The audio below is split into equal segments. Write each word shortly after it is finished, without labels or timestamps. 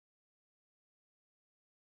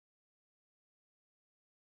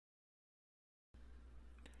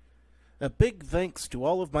A big thanks to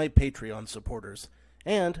all of my Patreon supporters,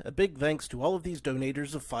 and a big thanks to all of these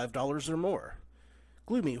donators of $5 or more.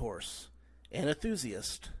 Gloomy Horse,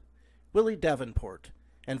 Anenthusiast, Willie Davenport,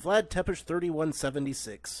 and Vlad Tepish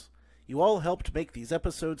 3176. You all helped make these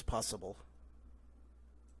episodes possible.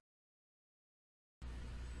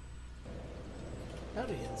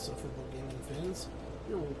 Howdy, insufferable gaming fans.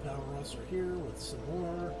 Your old pal Ross are here with some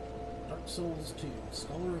more Dark Souls 2,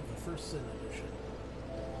 Scholar of the First Sin Edition.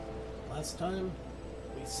 Last time,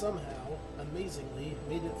 we somehow, amazingly,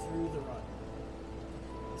 made it through the run.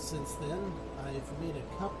 Since then, I've made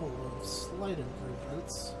a couple of slight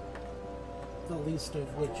improvements, the least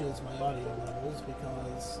of which is my audio levels,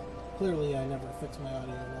 because clearly I never fix my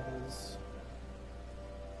audio levels.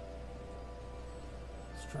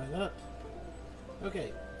 Let's try that.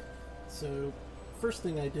 Okay, so first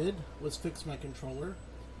thing I did was fix my controller.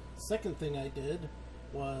 Second thing I did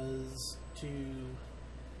was to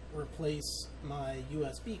replace my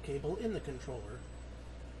USB cable in the controller.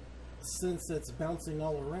 Since it's bouncing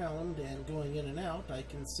all around and going in and out, I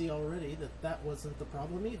can see already that that wasn't the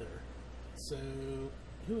problem either. So,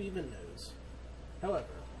 who even knows?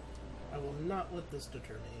 However, I will not let this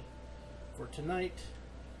deter me. For tonight,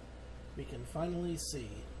 we can finally see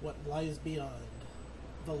what lies beyond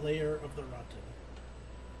the lair of the rotten.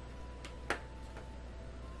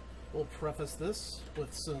 We'll preface this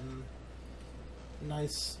with some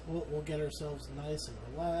nice, we'll get ourselves nice and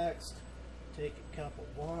relaxed, take a cup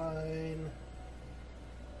of wine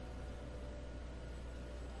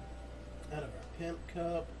out of our pimp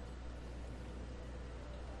cup,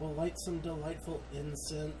 we'll light some delightful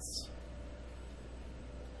incense.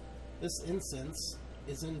 This incense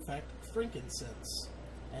is in fact frankincense,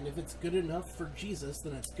 and if it's good enough for Jesus,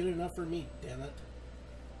 then it's good enough for me, damn it.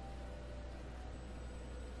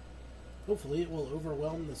 Hopefully it will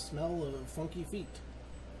overwhelm the smell of funky feet.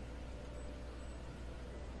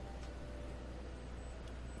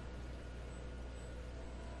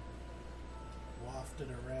 Waft it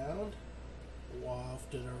around.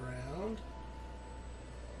 Waft it around.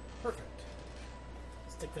 Perfect.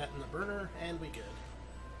 Stick that in the burner and we good.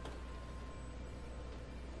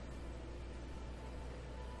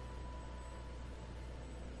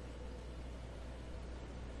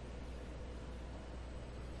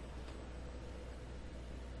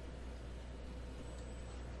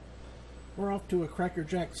 We're off to a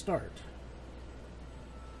crackerjack start.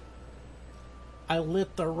 I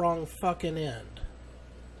lit the wrong fucking end.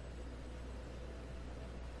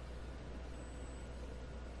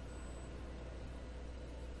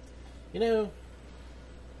 You know,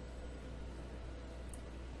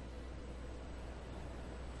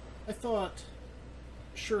 I thought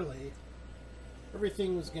surely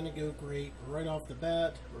everything was going to go great right off the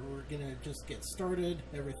bat, or we're going to just get started,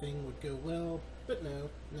 everything would go well, but no.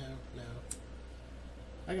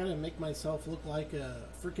 I gotta make myself look like a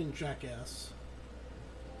freaking jackass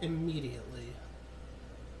immediately.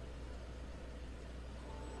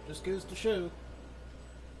 Just goes to show.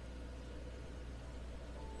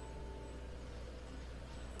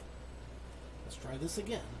 Let's try this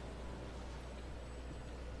again.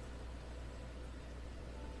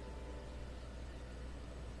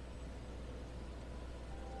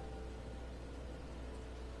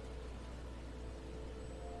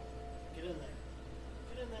 Get in there.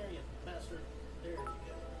 Get in there, you bastard. There you go.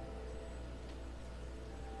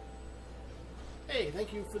 Hey,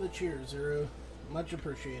 thank you for the cheers, Zero. Much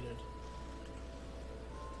appreciated.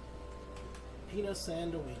 Penis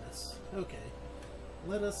and a weenus. Okay.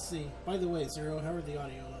 Let us see. By the way, Zero, how are the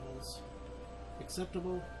audio levels?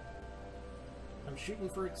 Acceptable? I'm shooting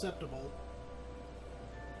for acceptable.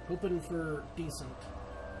 Hoping for decent.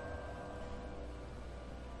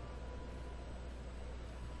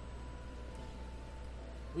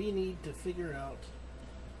 We need to figure out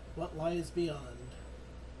what lies beyond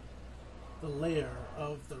the lair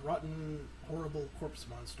of the rotten, horrible corpse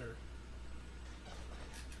monster.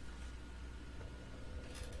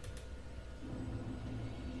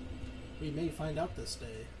 We may find out this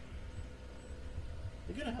day.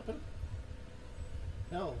 It could happen.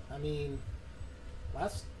 Hell, I mean,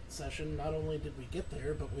 last session, not only did we get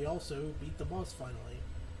there, but we also beat the boss finally.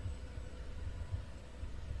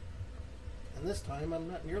 And this time, I'm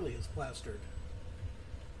not nearly as plastered.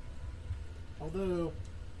 Although,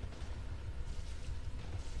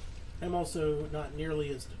 I'm also not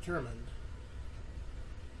nearly as determined.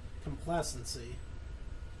 Complacency.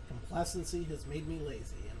 Complacency has made me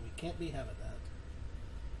lazy, and we can't be having that.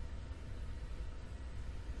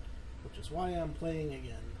 Which is why I'm playing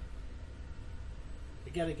again.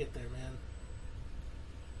 We gotta get there, man.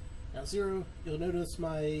 Now, Zero, you'll notice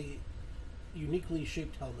my uniquely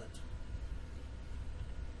shaped helmet.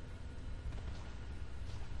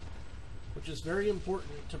 which is very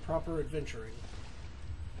important to proper adventuring.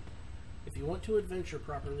 If you want to adventure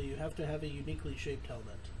properly, you have to have a uniquely shaped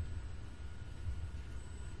helmet.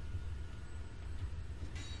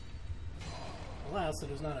 Alas,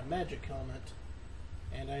 it is not a magic helmet,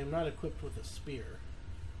 and I am not equipped with a spear.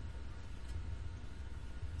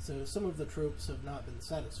 So some of the tropes have not been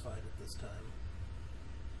satisfied at this time.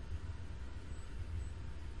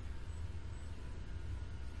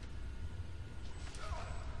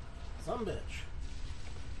 Some bitch.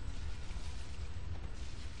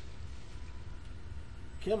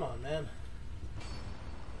 Come on, man.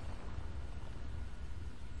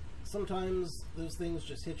 Sometimes those things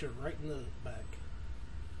just hit you right in the back.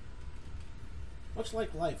 Much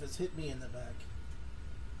like life has hit me in the back.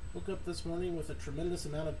 Woke up this morning with a tremendous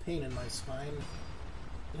amount of pain in my spine.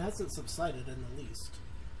 It hasn't subsided in the least.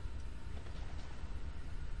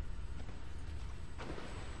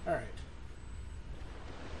 Alright.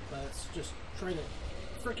 Let's just try to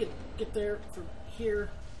frickin' get there from here.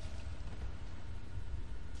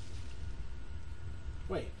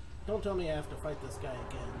 Wait, don't tell me I have to fight this guy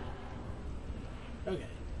again.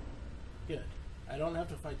 Okay. Good. I don't have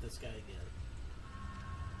to fight this guy again.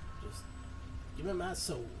 Just give me my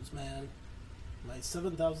souls, man. My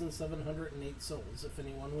 7,708 souls, if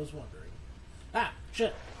anyone was wondering. Ah!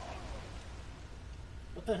 Shit!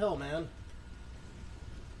 What the hell, man?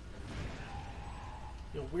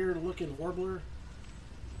 You weird-looking warbler.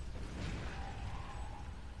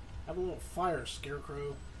 Have a little fire,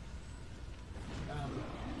 scarecrow.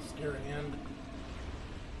 Scare hand.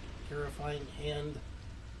 Terrifying hand.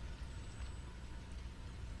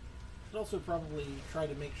 Should also probably try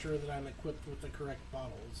to make sure that I'm equipped with the correct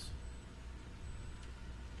bottles.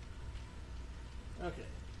 Okay.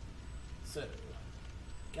 So,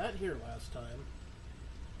 got here last time.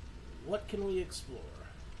 What can we explore?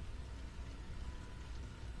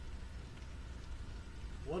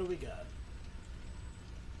 What do we got?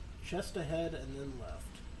 Chest ahead and then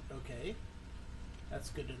left. Okay. That's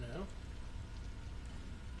good to know.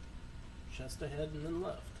 Chest ahead and then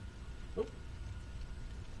left. Oh.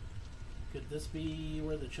 Could this be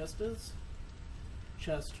where the chest is?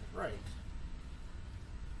 Chest right.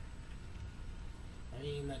 I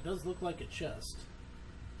mean, that does look like a chest.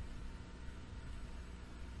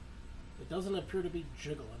 It doesn't appear to be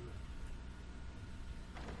jiggling.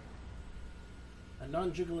 A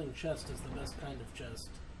non-jiggling chest is the best kind of chest.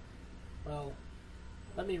 Well,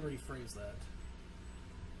 let me rephrase that.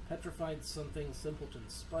 Petrified something, simpleton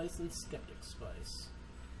spice, and skeptic spice.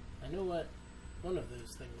 I know what one of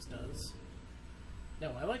those things does.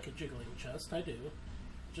 No, I like a jiggling chest, I do.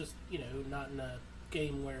 Just, you know, not in a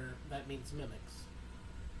game where that means mimics.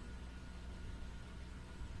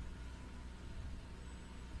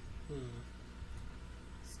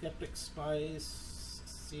 Skeptic spice,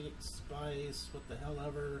 acetic spice, what the hell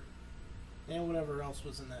ever, and whatever else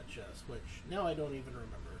was in that chest, which now I don't even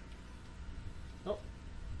remember. Oh,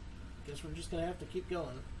 guess we're just gonna have to keep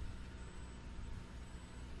going.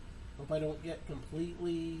 Hope I don't get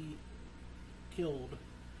completely killed.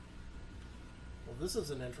 Well, this is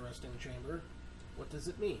an interesting chamber. What does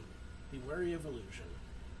it mean? Be wary of illusion.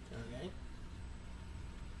 Okay.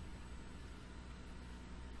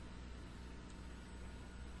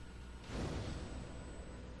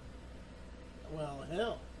 Well,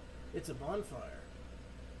 hell, it's a bonfire.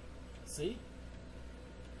 See?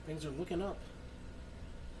 Things are looking up.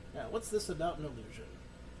 Now, what's this about an illusion?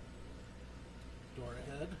 Door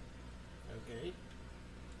ahead. Okay.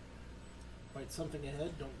 Fight something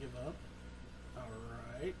ahead, don't give up.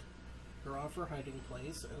 Alright. Draw for hiding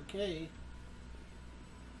place. Okay.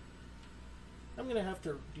 I'm gonna have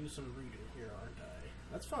to do some reading here, aren't I?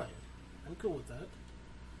 That's fine. I'm cool with that.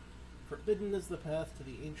 Forbidden is the path to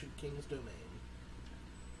the ancient king's domain.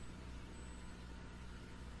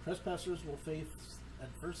 Trespassers will face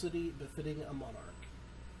adversity befitting a monarch.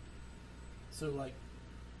 So, like,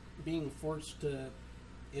 being forced to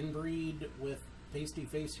inbreed with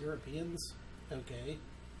pasty-face Europeans? Okay.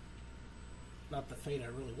 Not the fate I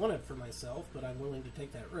really wanted for myself, but I'm willing to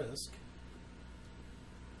take that risk.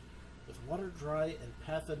 With water dry and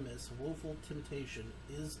path amiss, woeful temptation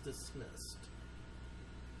is dismissed.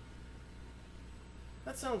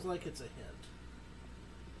 That sounds like it's a hint.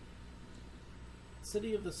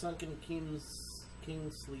 City of the Sunken King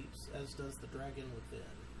sleeps, as does the dragon within.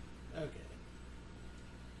 Okay.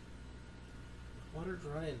 Water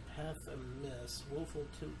dry and path amiss, woeful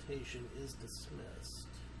temptation is dismissed.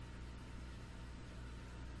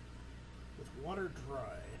 With water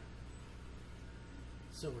dry.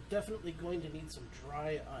 So we're definitely going to need some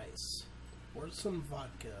dry ice. Or some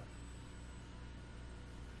vodka.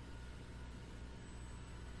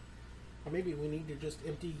 Or maybe we need to just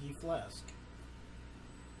empty ye flask.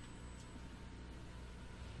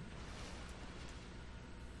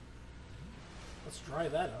 Let's dry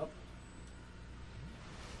that up.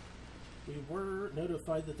 We were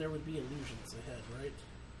notified that there would be illusions ahead, right?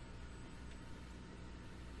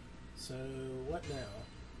 So, what now?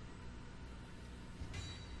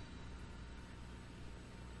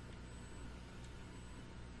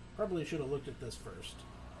 Probably should have looked at this first.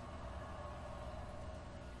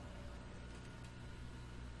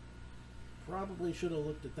 Probably should have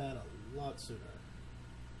looked at that a lot sooner.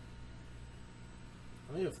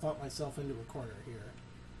 I may have thought myself into a corner here.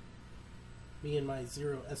 Me and my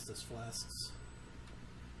 0 Estus flasks.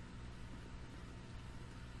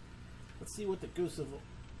 Let's see what the Ghosts of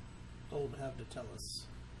Old have to tell us.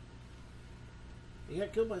 He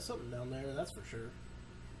got killed by something down there, that's for sure.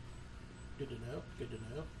 Good to know, good to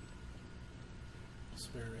know.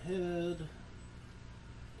 Despair ahead.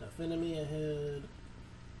 Tough enemy ahead.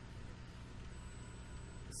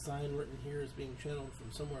 The sign written here is being channeled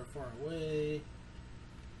from somewhere far away.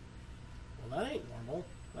 Well, that ain't normal.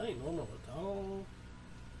 That ain't normal at all.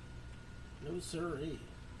 No siree.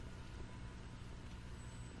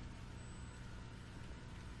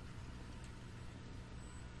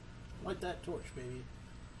 Light that torch, baby.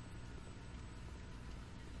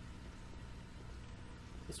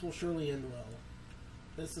 This will surely end well.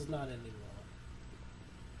 This is not ending well.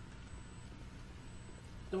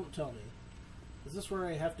 Don't tell me. Is this where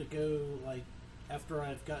I have to go, like, after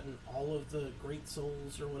I've gotten all of the Great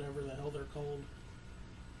Souls, or whatever the hell they're called?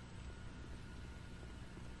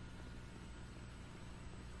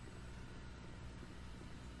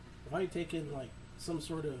 Have I taken, like, some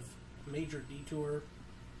sort of major detour?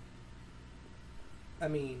 I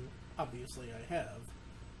mean, obviously I have.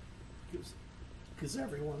 Because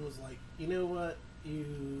everyone was like, you know what?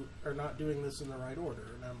 You are not doing this in the right order.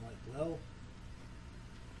 And I'm like, well,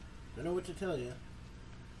 don't know what to tell you.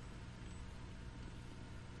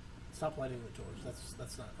 Stop lighting the torch.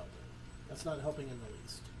 That's not helping. That's not helping in the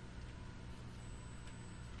least.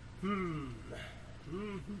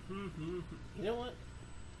 You know what?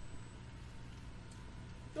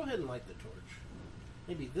 Go ahead and light the torch.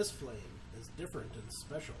 Maybe this flame is different and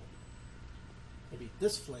special. Maybe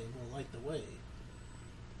this flame will light the way.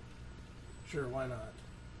 Sure, why not?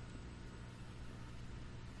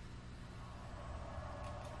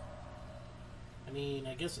 I mean,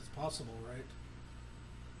 I guess it's possible, right?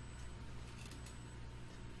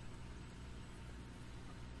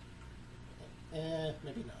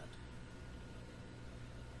 Maybe not.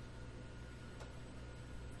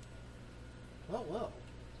 Well.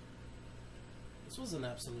 This was an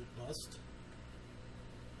absolute bust.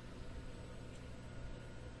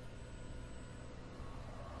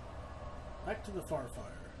 Back to the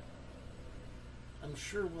Farfire. I'm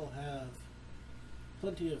sure we'll have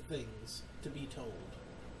plenty of things to be told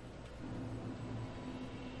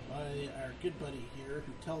by our good buddy here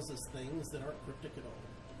who tells us things that aren't cryptic at all.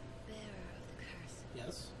 Bearer of the curse.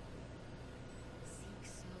 Yes? Seek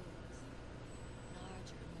souls.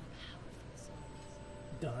 Larger, more powerful souls.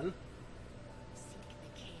 Done. Seek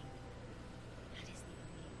the king. That is the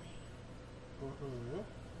only way. Mm-hmm.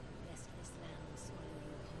 Lest this land swallow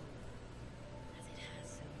you whole, as it has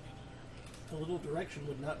so many others. A little direction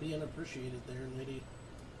would not be unappreciated there, lady.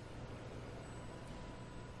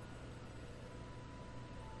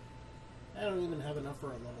 I don't even have enough for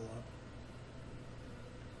a level up.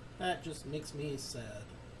 That just makes me sad.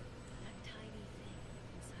 That tiny thing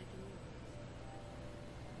inside the walls.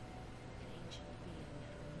 An ancient being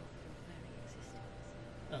that will mock your very existence.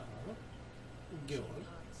 Uh-huh. Go She on.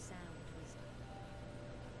 imparts sound wisdom.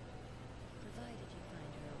 Provided you find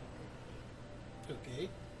her own good thing. Okay.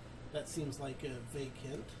 That seems like a vague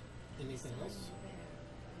hint. Anything The else? sun you bear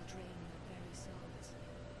will drain your very souls.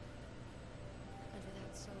 And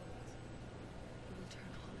without souls, you will turn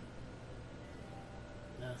hollow.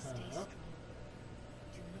 Stay Uh-huh. strong.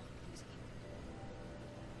 Do not lose hope.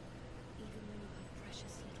 Even when you have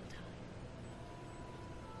precious little time.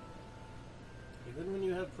 Even when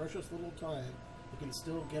you have precious little time, you can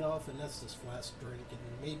still get off an Estus flask drink and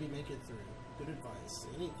maybe make it through. Good advice.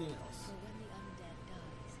 Anything else? For when the undead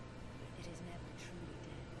dies, it is never truly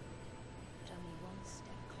dead, but only one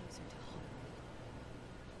step closer to hollow.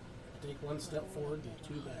 Take one step forward and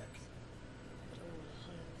two back. But all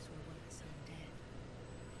hollows were once undead.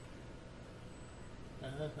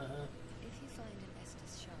 Uh-huh. If you find an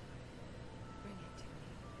Estus shard, bring it to me.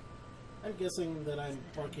 I'm guessing that I'm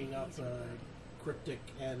barking up a cryptic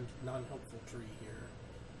and non-helpful tree here.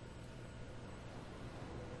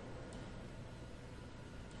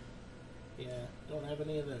 Yeah, don't have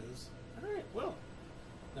any of those. Alright, well.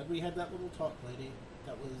 Glad we had that little talk, lady.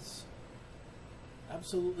 That was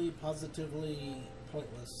absolutely, positively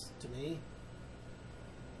pointless to me.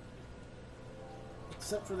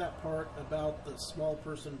 Except for that part about the small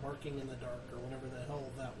person barking in the dark, or whatever the hell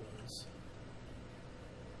that was.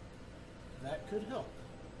 That could help.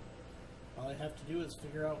 All I have to do is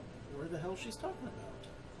figure out where the hell she's talking about.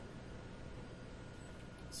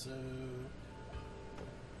 So,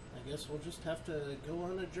 I guess we'll just have to go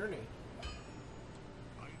on a journey.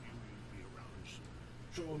 I knew you'd be around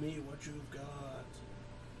soon. Show me what you've got.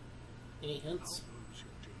 Any How hints? goes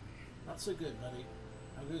your journey? Not so good, buddy.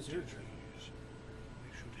 How goes your journey? Please,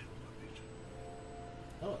 they should help a bit.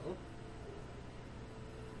 Hello.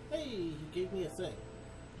 Hey, he gave me a thing.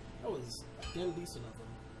 That was damn decent of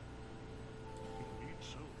him. You need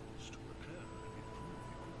souls to repair and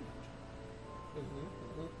improve equipment.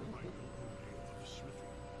 I know only of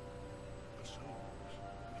smithing. The souls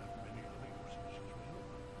have many other uses as well.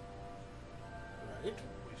 Right.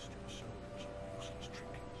 Don't waste your souls on useless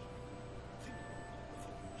trinkets. Think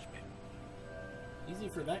before you spend. Easy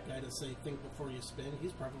for that guy to say think before you spin.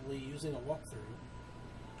 He's probably using a walkthrough.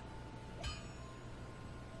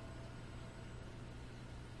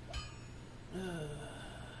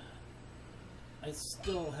 I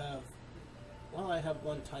still have... Well, I have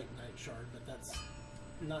one Titanite shard, but that's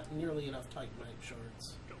not nearly enough Titanite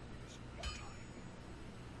shards. Don't waste my time.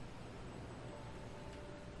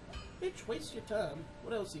 Bitch, waste your time.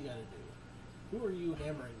 What else you gotta do? Who are you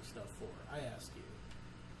hammering stuff for? I ask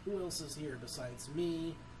you. Who else is here besides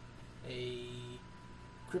me, a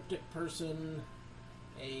cryptic person,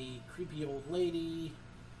 a creepy old lady,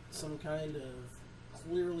 some kind of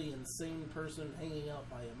clearly insane person hanging out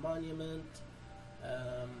by a monument,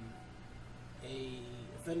 a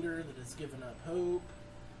vendor that has given up hope,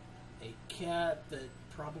 a cat that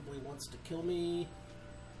probably wants to kill me.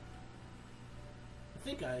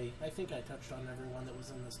 I think I touched on everyone that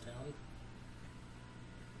was in this town.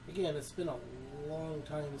 Again, it's been a long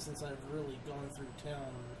time since I've really gone through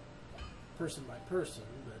town person by person,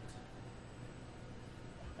 but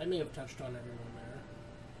I may have touched on everyone there.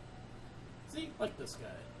 See? Like this guy.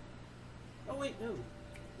 Oh wait, no.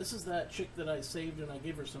 This is that chick that I saved and I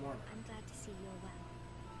gave her some armor. I'm glad to see you're well.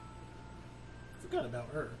 Forgot about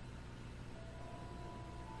her.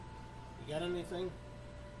 You got anything?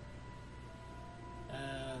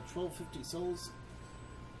 1250 souls?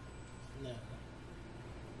 No.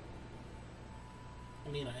 I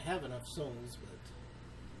mean, I have enough souls,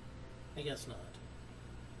 but I guess not.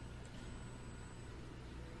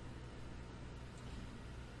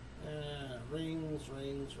 Rings,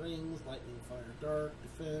 rings, rings, lightning, fire, dark,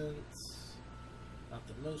 defense. Not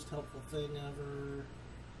the most helpful thing ever.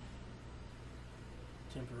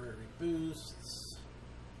 Temporary boosts.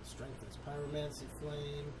 Strengthens pyromancy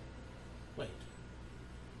flame. Wait.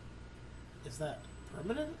 Is that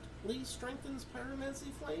permanently strengthens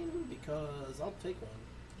pyromancy flame? Because I'll take one.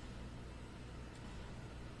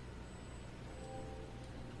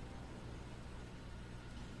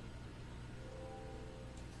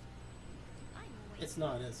 It's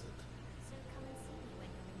not, is it? So come and see me when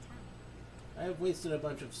you're in town. I have wasted a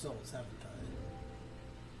bunch of souls, haven't I?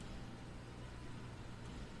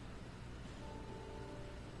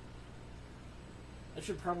 I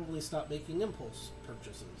should probably stop making impulse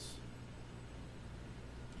purchases.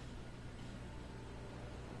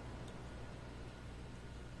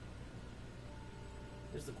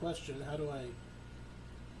 Here's the question, how do I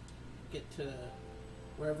get to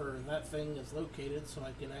wherever that thing is located so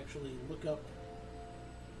I can actually look up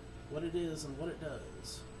what it is and what it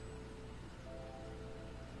does?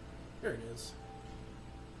 Here it is.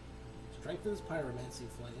 Strengthens pyromancy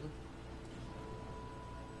flame.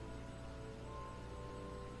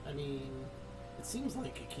 I mean, it seems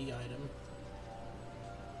like a key item.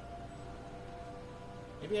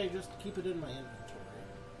 Maybe I just keep it in my inventory.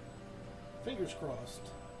 Fingers crossed.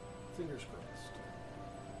 Fingers crossed.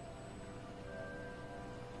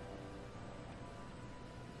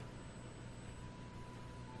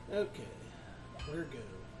 Okay, where go?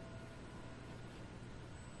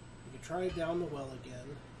 We could try down the well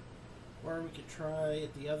again, or we could try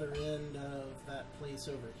at the other end of that place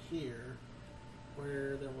over here,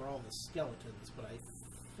 where there were all the skeletons, but I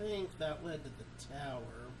think that led to the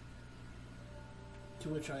tower, to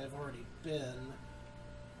which I have already been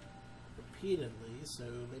repeatedly, so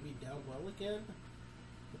maybe down well again?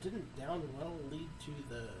 But didn't down well lead to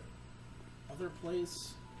the other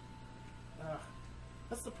place?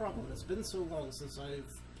 That's the problem. It's been so long since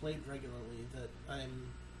I've played regularly that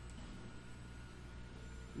I'm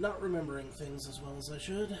not remembering things as well as I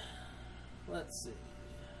should. Let's see.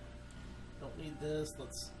 Don't need this.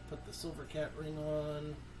 Let's put the silver cat ring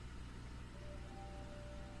on.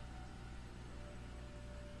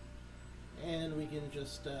 And we can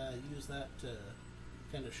just use that to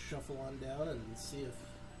kind of shuffle on down and see if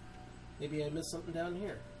maybe I missed something down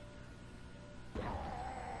here.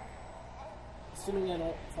 Assuming I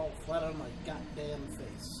don't fall flat on my goddamn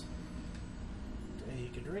face.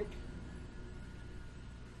 Take a drink.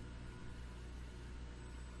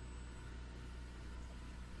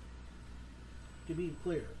 To be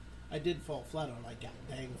clear, I did fall flat on my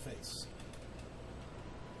goddamn face.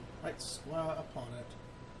 Right square upon it.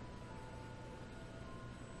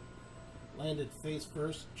 Landed face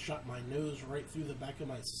first, shot my nose right through the back of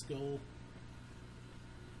my skull.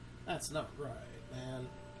 That's not right, man.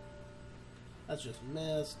 That's just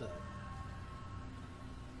messed up.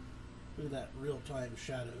 Look at that real-time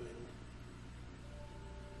shadowing.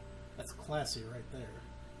 That's classy right there.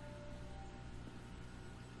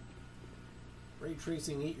 Ray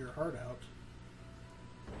tracing ate your heart out.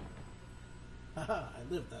 Haha, I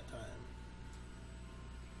lived that time.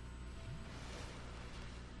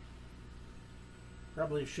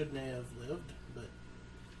 Probably shouldn't have lived, but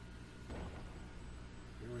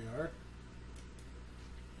here we are.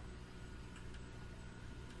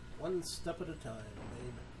 One step at a time,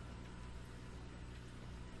 babe.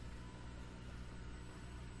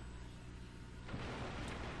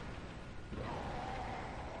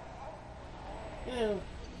 You know,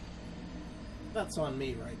 that's on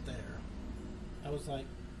me right there. I was like,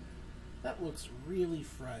 that looks really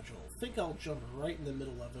fragile. Think I'll jump right in the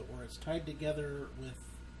middle of it where it's tied together with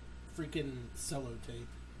freaking cello tape.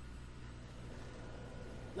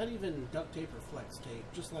 Not even duct tape or flex tape,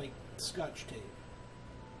 just like scotch tape.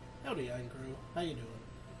 Howdy, Aincrew. How you doing?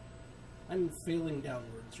 I'm failing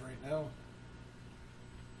downwards right now.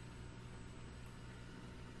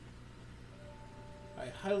 I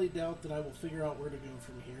highly doubt that I will figure out where to go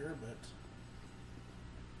from here, but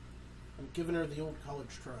I'm giving her the old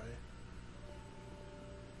college try.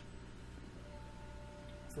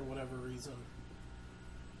 For whatever reason.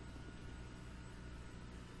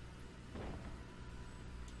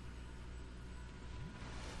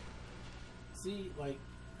 See, like,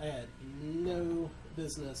 I had no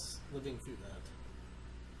business living through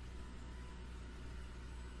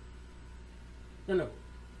that. No,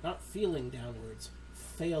 not feeling downwards,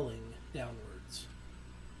 failing downwards.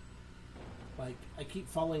 Like, I keep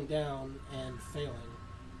falling down and failing.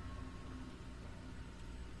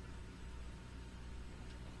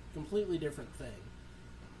 Completely different thing.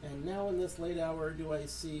 And now in this late hour do I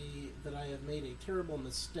see that I have made a terrible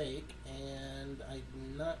mistake, and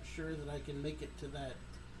I'm not sure that I can make it to that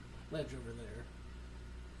ledge over there.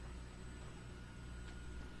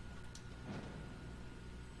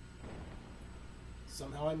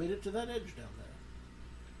 Somehow I made it to that edge down there.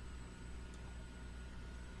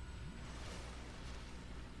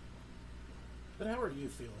 But how are you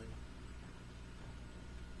feeling?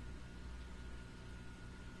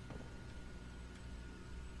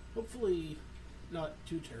 Hopefully not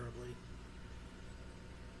too terribly.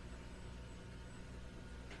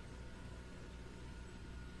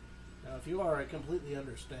 Now, if you are, I completely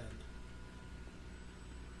understand.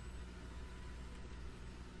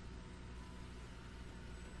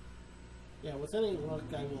 Yeah, with any luck,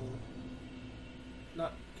 I will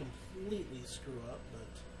not completely screw up, but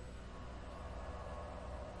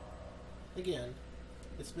again,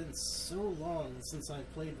 it's been so long since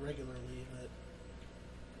I've played regularly that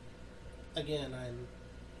again, I'm,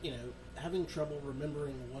 you know, having trouble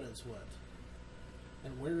remembering what is what,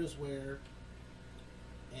 and where is where,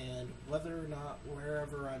 and whether or not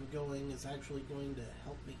wherever I'm going is actually going to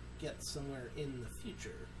help me get somewhere in the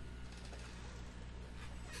future.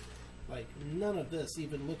 Like, none of this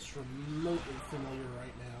even looks remotely familiar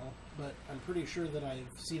right now, but I'm pretty sure that I've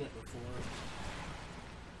seen it before.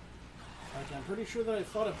 Like, I'm pretty sure that I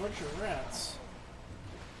fought a bunch of rats.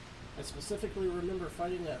 I specifically remember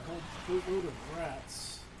fighting that whole boatload of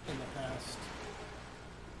rats in the past.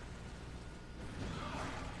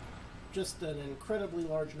 Just an incredibly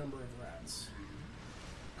large number of rats.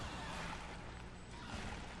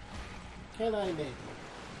 Can I maybe,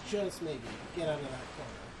 just maybe, get out of that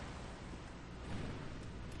corner?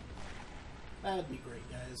 That'd be great,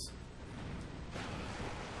 guys.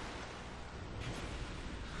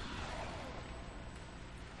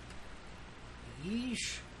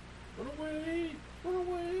 Yeesh. Run away! Run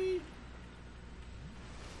away!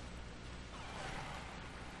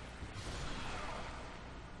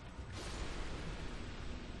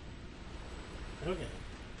 Okay.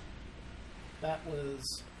 That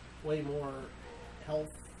was way more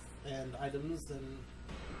health and items than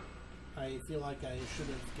I feel like I should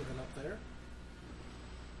have given up there.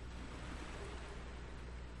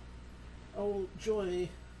 Oh, joy.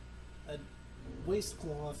 A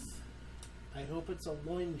waistcloth. I hope it's a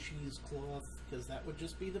loin cheesecloth, because that would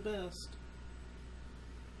just be the best.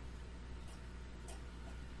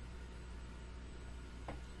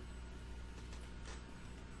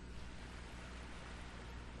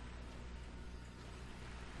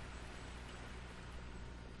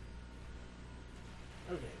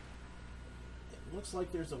 Okay. It looks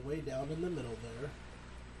like there's a way down in the middle there.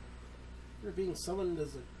 You're being summoned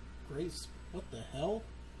as a grace. What the hell?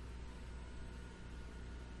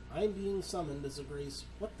 I'm being summoned as a grace.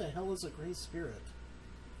 What the hell is a grace spirit?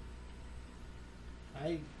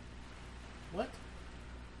 What?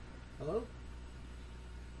 Hello?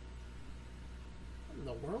 What in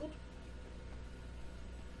the world?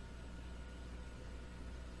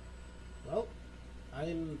 Well,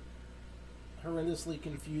 I'm horrendously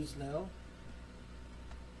confused now.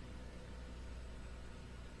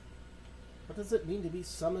 What does it mean to be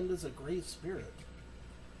summoned as a grave spirit?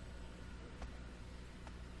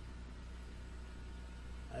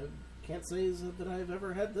 I can't say that I've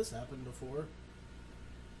ever had this happen before.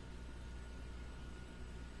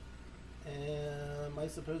 Am I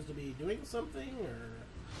supposed to be doing something, or...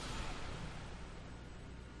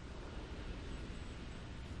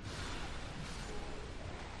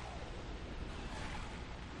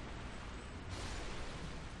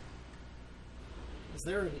 Is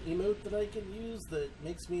there an emote that I can use that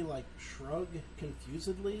makes me, like, shrug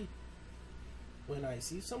confusedly when I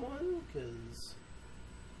see someone? Because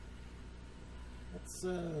that's,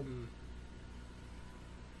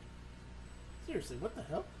 seriously, what the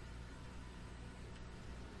hell?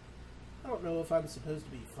 I don't know if I'm supposed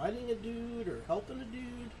to be fighting a dude or helping a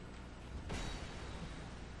dude.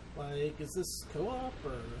 Like, is this co-op,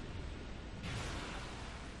 or...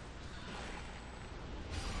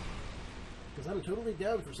 Because I'm totally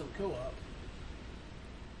down for some co-op.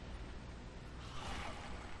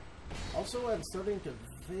 Also, I'm starting to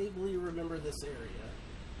vaguely remember this area.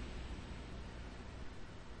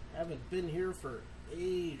 I haven't been here for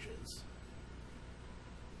ages.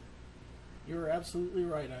 You're absolutely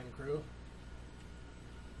right, Ironcrow.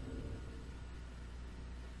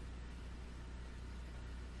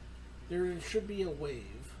 There should be a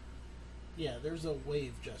wave. Yeah, there's a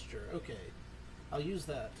wave gesture. Okay, I'll use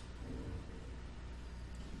that.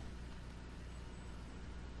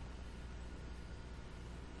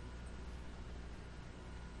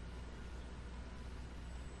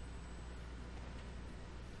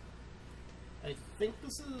 I think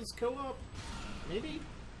this is co-op? Maybe?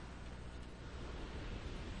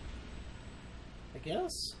 I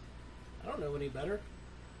guess? I don't know any better.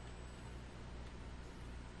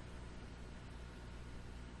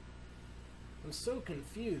 I'm so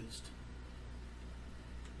confused.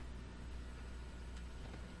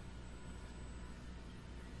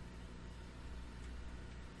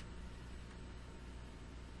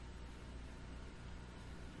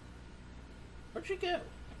 Where'd you go?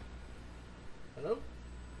 Hello?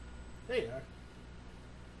 There you are.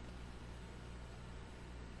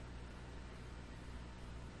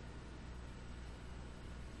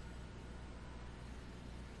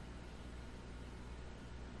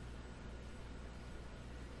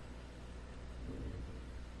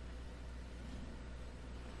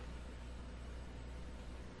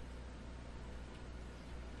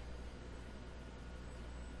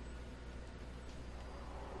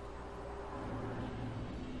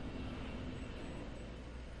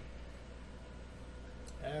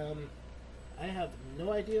 I have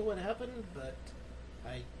no idea what happened, but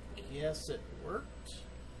I guess it worked.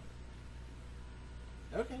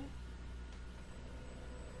 Okay.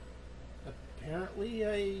 Apparently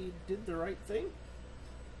I did the right thing.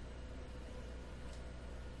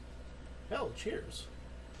 Hell, cheers.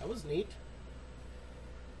 That was neat.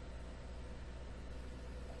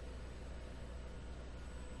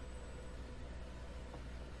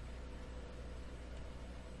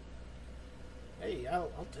 Hey, I'll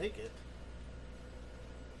take it.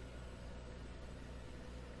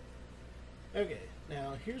 Okay,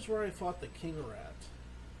 now here's where I fought the King Rat.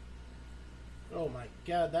 Oh my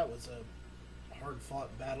god, that was a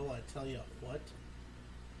hard-fought battle, I tell you what.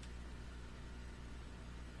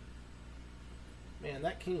 Man,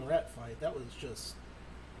 that King Rat fight, that was just...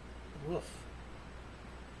 woof.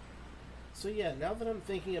 So yeah, now that I'm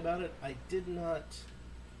thinking about it, I did not...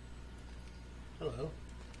 Hello.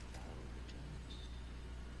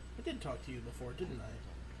 I did talk to you before, didn't I?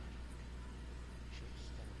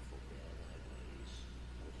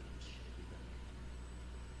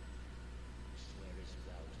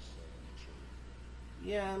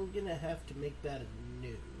 Yeah, I'm gonna have to make that a no,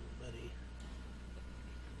 buddy.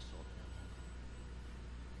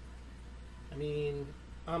 I mean,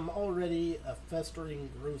 I'm already a festering,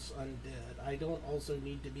 gross undead. I don't also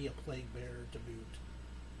need to be a plague bearer to boot.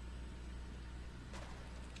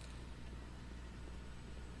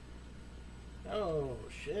 Oh,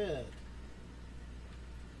 shit.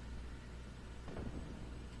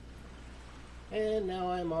 And now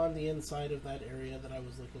I'm on the inside of that area that I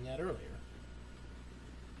was looking at earlier.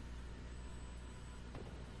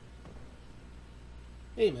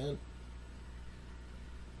 Hey, man.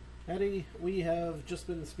 Eddie, we have just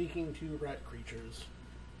been speaking to rat creatures.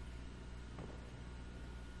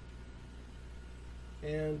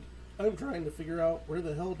 And I'm trying to figure out where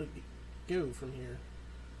the hell to go from here.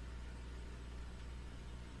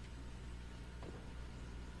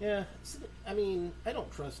 Yeah, I mean, I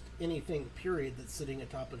don't trust anything, period, that's sitting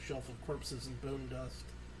atop a shelf of corpses and bone dust.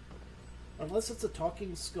 Unless it's a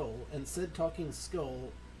talking skull, and said talking skull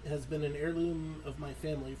has been an heirloom of my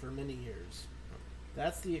family for many years.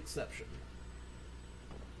 That's the exception.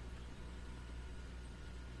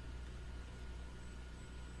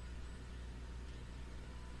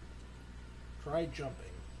 Try jumping.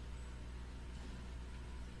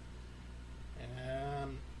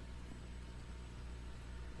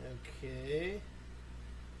 Okay.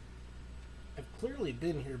 I've clearly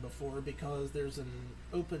been here before because there's an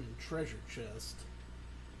open treasure chest.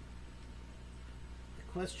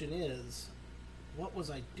 The question is, what was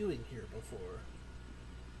I doing here before?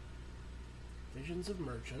 Visions of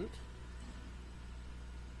Merchant.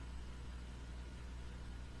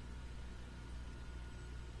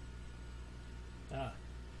 Ah.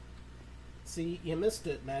 See, you missed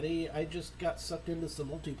it, Maddie. I just got sucked into some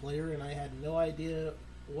multiplayer and I had no idea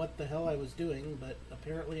what the hell I was doing, but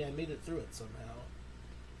apparently I made it through it somehow.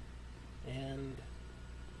 And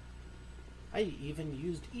I even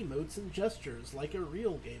used emotes and gestures like a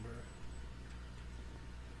real gamer.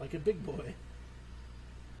 Like a big boy.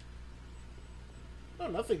 Oh,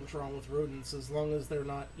 nothing's wrong with rodents as long as they're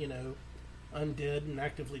not, you know, undead and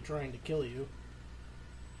actively trying to kill you.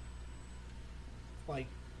 Like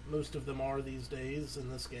most of them are these days in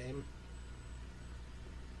this game.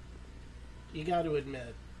 You got to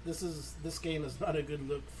admit, this game is not a good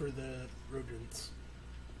look for the rodents.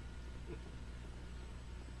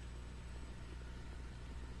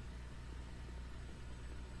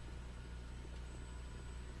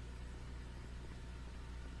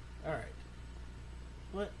 Alright.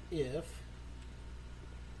 What if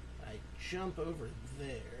I jump over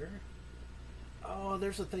there? Oh,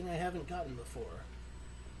 there's a thing I haven't gotten before.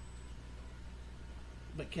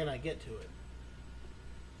 But can I get to it?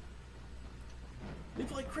 Leap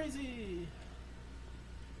like crazy!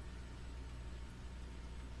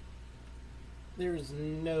 There's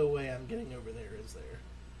no way I'm getting over there, is there?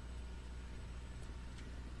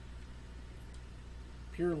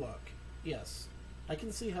 Pure luck. Yes. I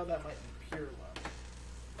can see how that might be pure luck.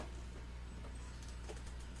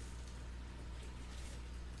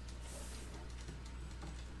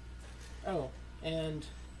 Oh, and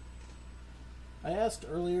I asked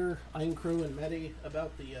earlier Einecrow and Medi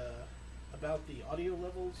about the audio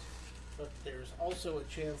levels, but there's also a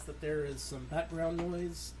chance that there is some background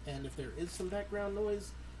noise, and if there is some background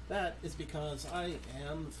noise, that is because I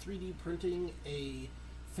am 3D printing a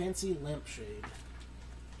fancy lampshade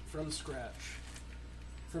from scratch,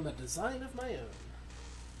 from a design of my own.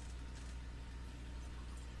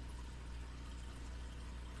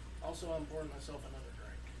 Also, I'm pouring myself another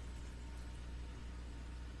drink.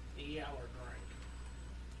 A Yowler drink.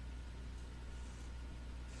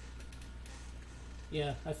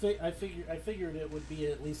 Yeah, I figured it would be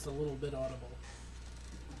at least a little bit audible.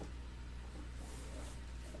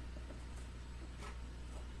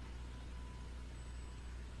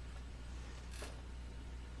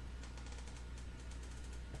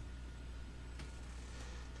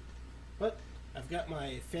 But I've got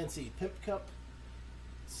my fancy pimp cup,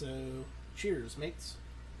 so cheers, mates.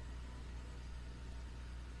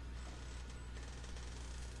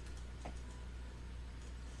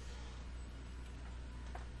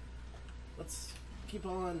 Let's keep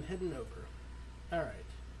on heading over. Alright.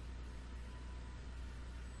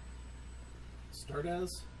 Start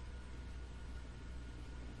as?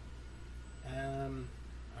 I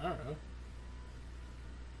don't know.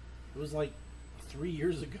 It was like 3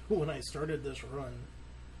 years ago when I started this run.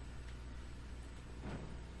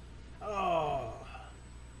 Oh,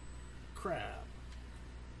 crap.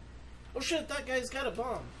 Oh shit, that guy's got a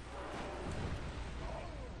bomb.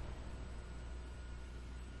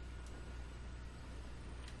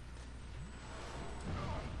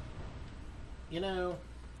 You know,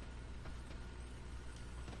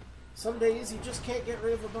 some days you just can't get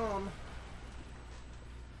rid of a bomb.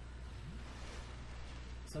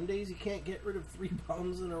 Some days you can't get rid of 3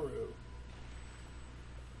 bombs in a row.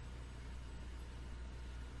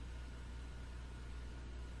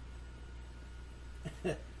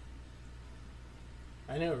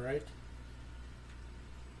 I know, right?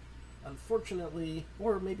 Unfortunately,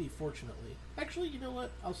 or maybe fortunately. Actually, you know what?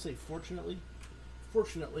 I'll say fortunately.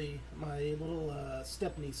 Fortunately, my little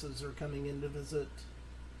step-nieces are coming in to visit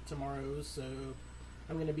tomorrow, so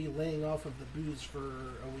I'm going to be laying off of the booze for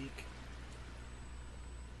a week.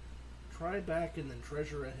 Try back and then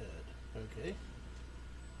treasure ahead. Okay.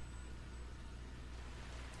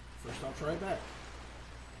 First I'll try back.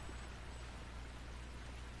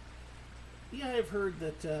 Yeah, I've heard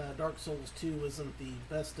that Dark Souls 2 isn't the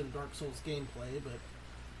best in Dark Souls gameplay, but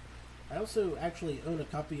I also actually own a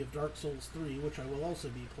copy of Dark Souls 3, which I will also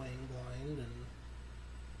be playing blind, and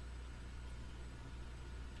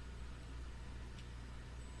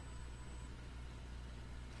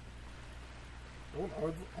don't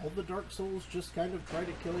all the Dark Souls just kind of try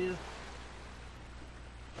to kill you?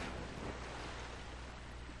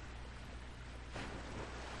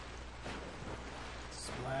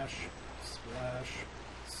 Splash, splash,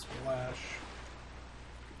 splash.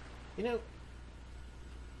 You know,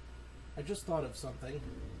 I just thought of something.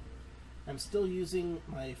 I'm still using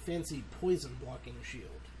my fancy poison blocking shield.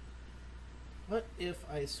 What if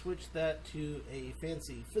I switch that to a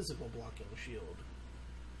fancy physical blocking shield?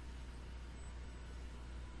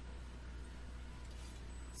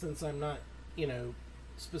 Since I'm not, you know,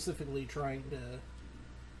 specifically trying to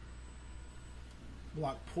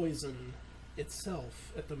block poison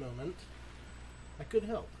itself at the moment, I could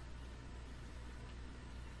help.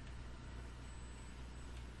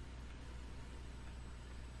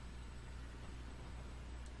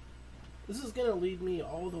 This is gonna lead me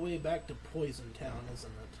all the way back to Poison Town, isn't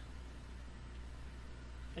it?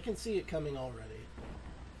 I can see it coming already.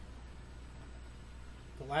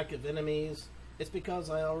 The lack of enemies, it's because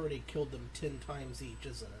I already killed them 10 times each,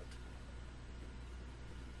 isn't it?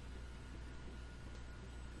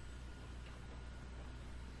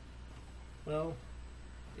 Well,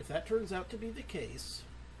 if that turns out to be the case,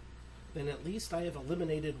 then at least I have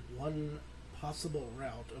eliminated one possible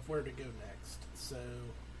route of where to go next, so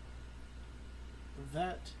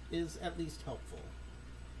that is at least helpful.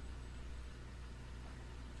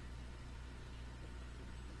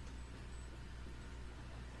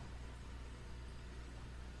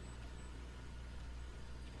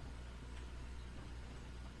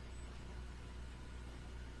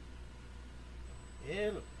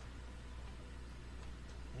 Hello.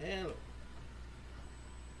 Hello.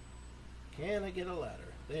 Can I get a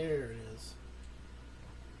ladder? There it is.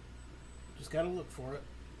 Just gotta look for it.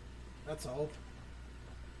 That's all.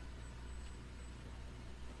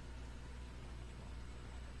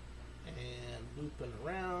 And looping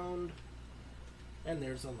around. And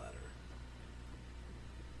there's a ladder.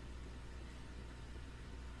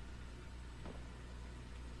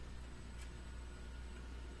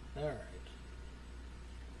 Alright.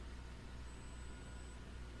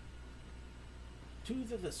 To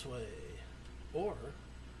this way. Or...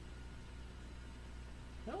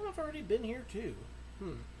 no, I've already been here too.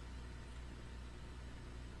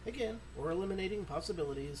 Again, we're eliminating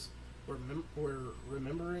possibilities. We're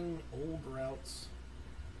remembering old routes.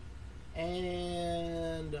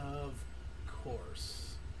 And of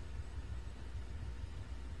course...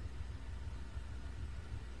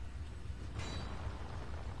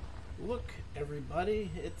 look,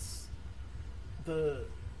 everybody, it's the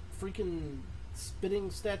freaking spitting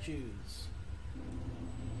statues.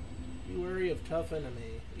 Be wary of tough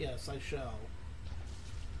enemy. Yes, I shall.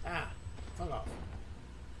 Ah, fuck off.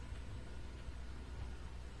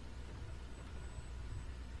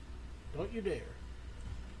 Don't you dare.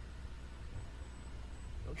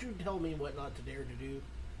 Don't you tell me what not to dare to do,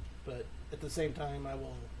 but at the same time I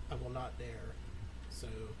will not dare. So,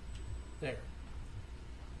 there.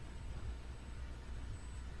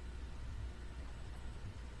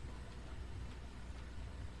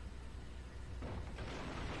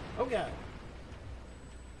 Oh god.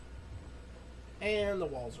 And the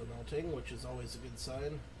walls are melting, which is always a good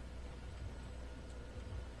sign.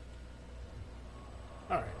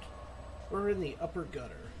 Alright. We're in the upper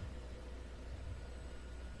gutter.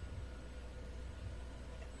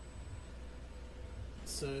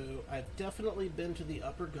 So, I've definitely been to the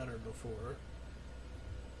upper gutter before.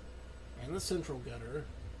 And the central gutter.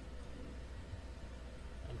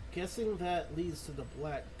 I'm guessing that leads to the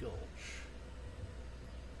Black Gulch.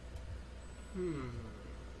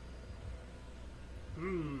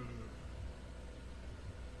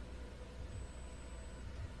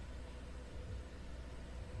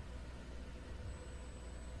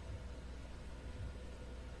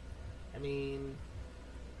 mean,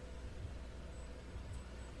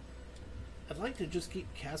 I'd like to just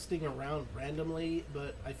keep casting around randomly,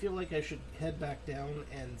 but I feel like I should head back down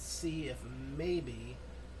and see if maybe,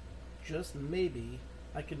 just maybe,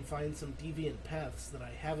 I can find some deviant paths that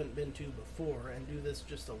I haven't been to before and do this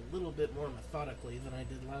just a little bit more methodically than I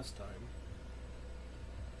did last time.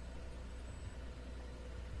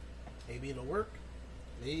 Maybe it'll work,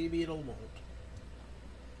 maybe it'll won't.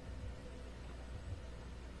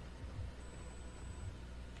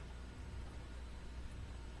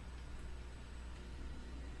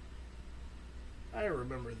 I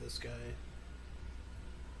remember this guy.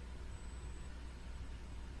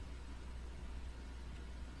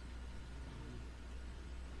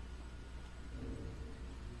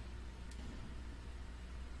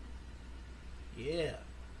 Yeah.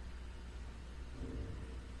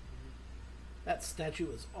 That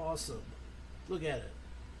statue is awesome. Look at it.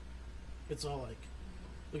 It's all like,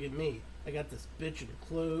 look at me. I got this bitch in a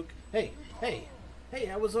cloak. Hey, hey, hey,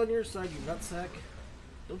 I was on your side, you nutsack.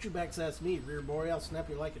 Don't you backsass me, rear boy. I'll snap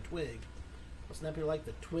you like a twig. I'll snap you like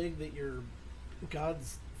the twig that your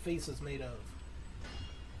god's face is made of.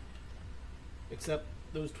 Except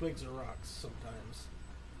those twigs are rocks sometimes.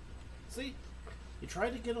 See? You try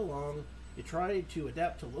to get along, you try to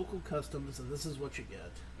adapt to local customs, and this is what you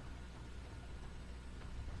get.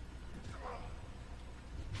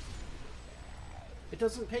 It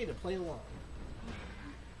doesn't pay to play along.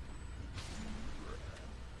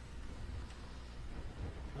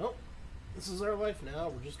 Well, this is our life now.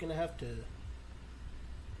 We're just gonna have to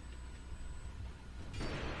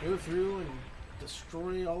go through and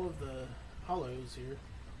destroy all of the hollows here.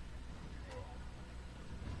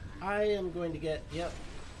 I am going to get, yep,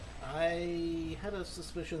 I had a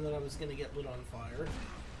suspicion that I was going to get lit on fire.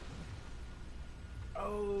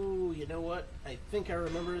 Oh, you know what? I think I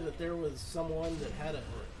remember that there was someone that had a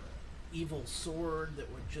evil sword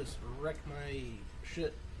that would just wreck my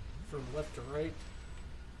shit from left to right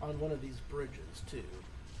on one of these bridges, too.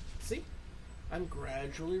 See? I'm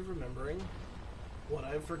gradually remembering what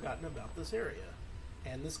I've forgotten about this area,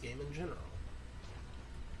 and this game in general.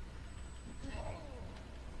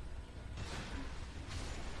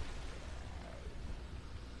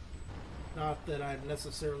 Not that I'm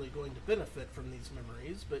necessarily going to benefit from these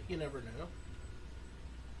memories, but you never know.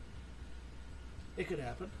 It could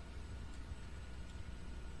happen.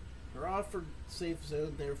 We're off for safe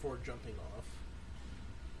zone, therefore jumping off.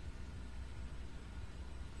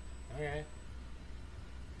 Okay.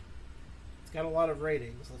 It's got a lot of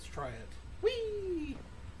ratings. Let's try it. Whee!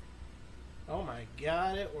 Oh my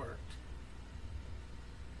god, it worked.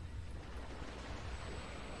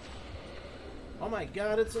 Oh my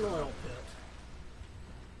god, it's an oil pit.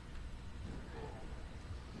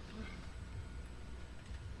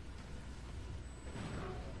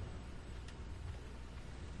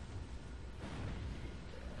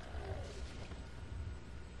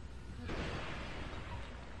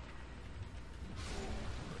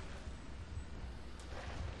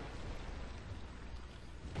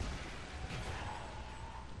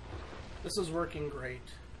 This is working great.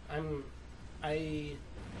 I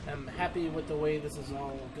am happy with the way this has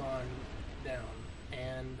all gone down,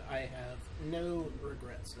 and I have no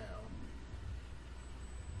regrets now.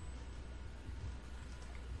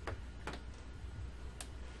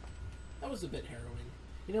 That was a bit harrowing.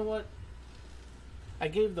 You know what? I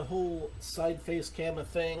gave the whole side face cam a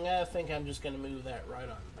thing. I think I'm just going to move that right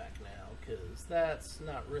on back now, because that's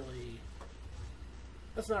not really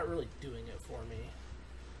doing it for me.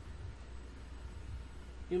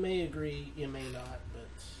 You may agree, you may not,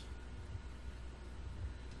 but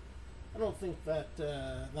I don't think that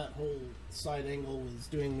that whole side angle was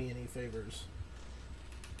doing me any favors.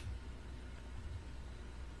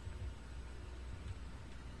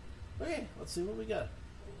 Okay, let's see what we got.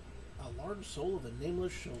 A large soul of a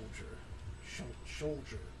nameless soldier.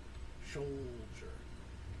 Soldier.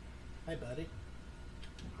 Hi, buddy.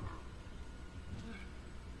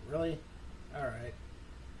 Really? Alright.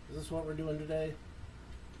 Is this what we're doing today?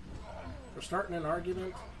 We're starting an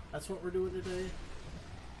argument? That's what we're doing today?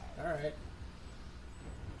 Alright.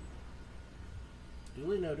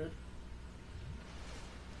 Duly noted.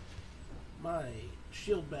 My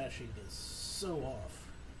shield bashing is so off.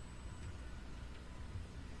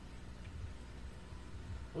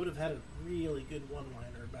 I would have had a really good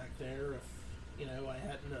one-liner back there if, you know, I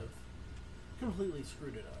hadn't have completely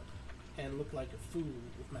screwed it up and looked like a fool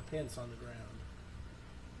with my pants on the ground.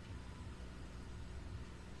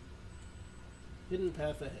 Hidden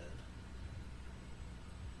path ahead.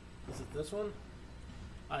 Is it this one?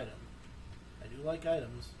 Item. I do like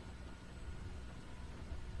items.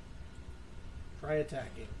 Try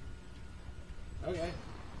attacking. Okay.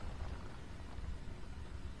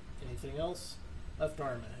 Anything else? Left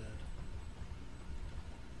arm ahead.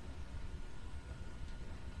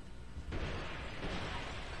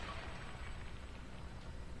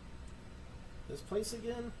 This place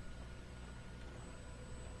again?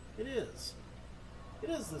 It is. It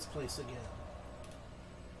is this place again.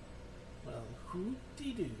 Well,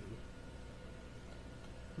 hoo-dee-doo.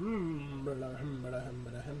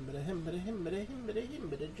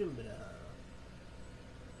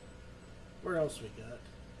 Where else we got?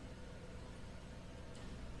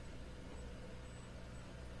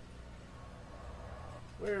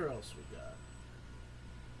 Where else we got?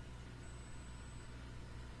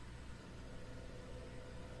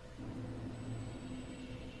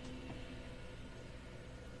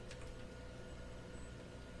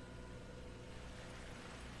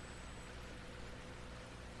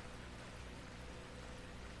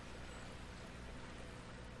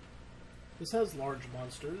 This has large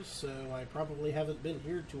monsters, so I probably haven't been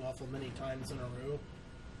here too awful many times in a row.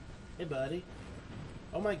 Hey, buddy.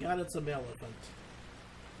 Oh my god, it's a Maleficent.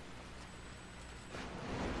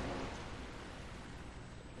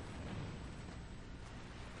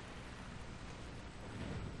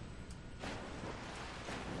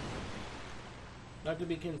 Not to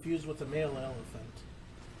be confused with a male elephant.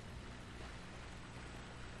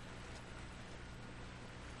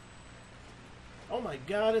 Oh my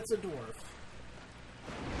god, it's a dwarf.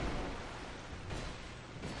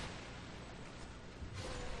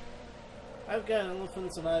 I've got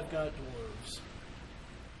elephants and I've got dwarves.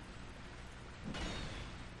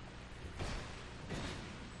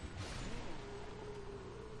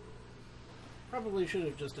 Probably should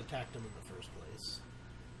have just attacked him in the first place.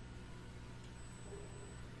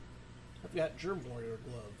 I've got Germ Warrior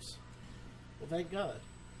gloves. Well, thank God.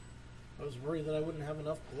 I was worried that I wouldn't have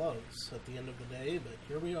enough gloves at the end of the day, but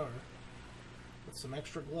here we are. With some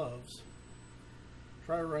extra gloves.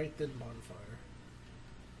 Try right, then bonfire.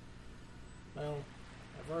 Well,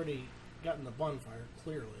 I've already gotten the bonfire,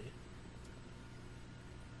 clearly.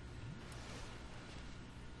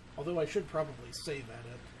 Although I should probably save at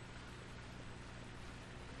it.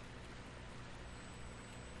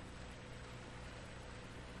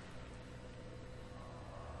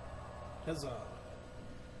 Huzzah.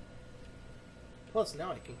 Plus,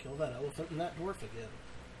 now I can kill that elephant and that dwarf again.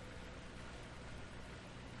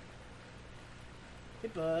 Hey,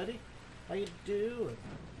 buddy. How you doing?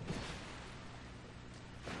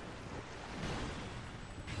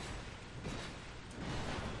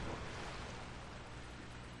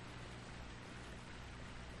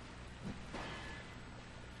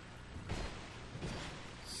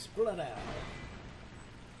 Split out.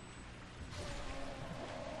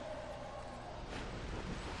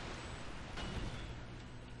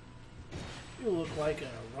 You look like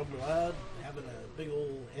a rum lad having a big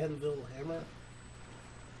old anvil hammer.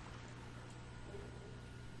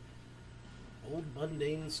 Old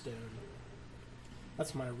Mundane Stone.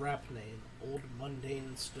 That's my rap name, Old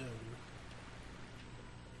Mundane Stone.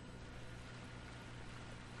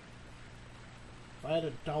 If I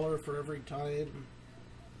had $1 for every time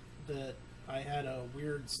that I had a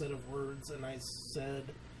weird set of words and I said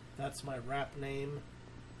that's my rap name,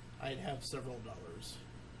 I'd have several dollars.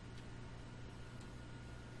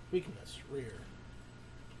 Weakness, rear.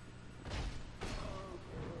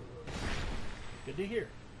 Good to hear.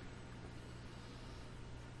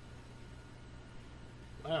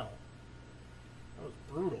 Wow. That was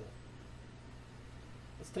brutal.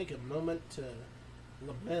 Let's take a moment to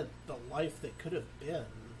lament the life that could have been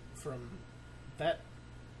from that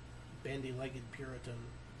bandy-legged Puritan.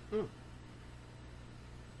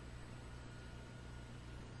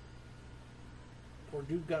 Poor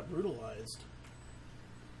dude got brutalized.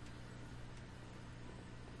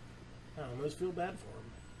 I almost feel bad for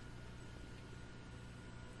him.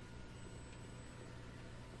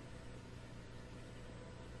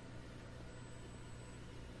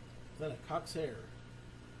 Is that a cock's hair?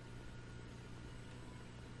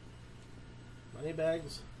 Money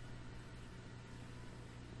bags.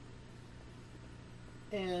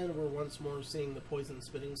 And we're once more seeing the poison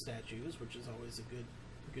spitting statues, which is always a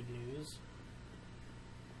good news.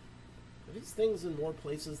 Are these things in more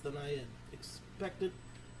places than I had expected?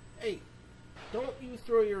 Hey, don't you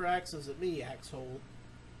throw your axes at me, axhole.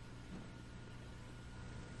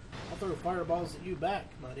 I'll throw fireballs at you back,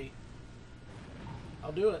 Muddy.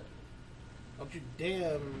 I'll do it. Don't you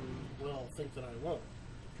damn well think that I won't,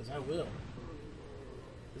 because I will.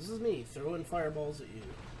 This is me throwing fireballs at you.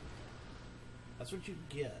 That's what you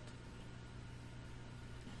get.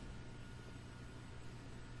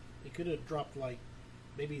 You could have dropped, like,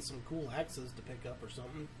 maybe some cool axes to pick up or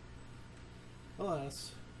something.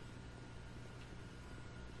 Alas.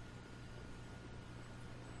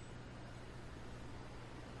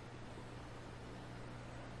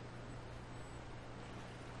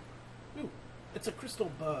 Ooh, it's a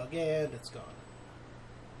crystal bug, and it's gone.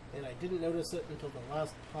 And I didn't notice it until the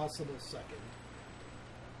last possible second.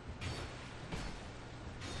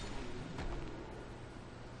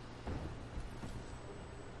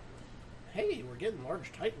 Hey, we're getting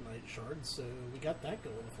large Titanite shards, so we got that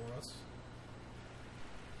going for us.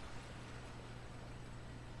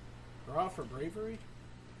 Draw for bravery?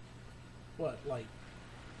 What, like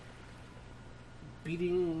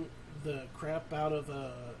beating the crap out of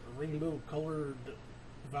a rainbow-colored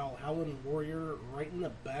Valhallan warrior right in the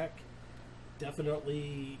back?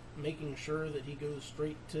 Definitely making sure that he goes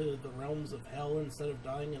straight to the realms of hell instead of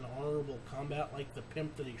dying in honorable combat like the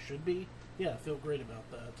pimp that he should be? Yeah, I feel great about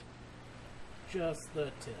that. Just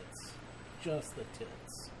the tits. Just the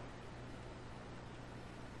tits.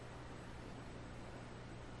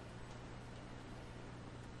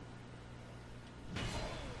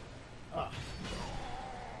 Ah.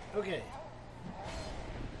 Okay.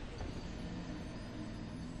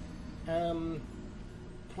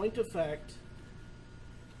 Point of fact,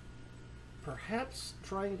 perhaps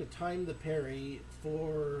trying to time the parry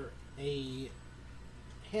for a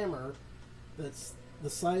hammer that's the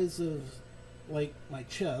size of, like, my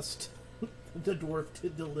chest, the dwarf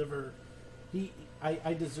did deliver.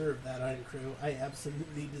 I deserve that, Iron Crew. I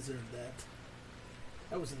absolutely deserve that.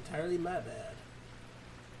 That was entirely my bad.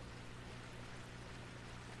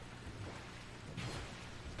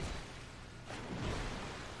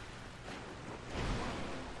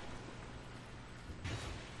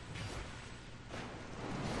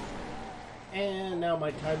 And now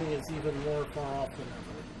my timing is even more far off than ever.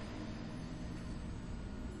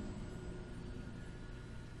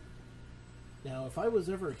 Now, if I was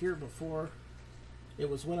ever here before, it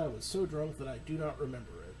was when I was so drunk that I do not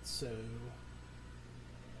remember it, so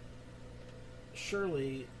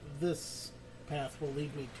surely this path will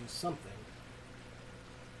lead me to something.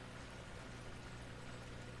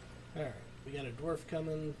 Alright, we got a dwarf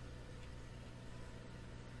coming.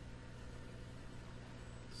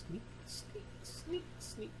 Sneak, sneak, sneak,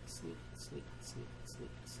 sneak, sneak, sneak, sneak, sneak,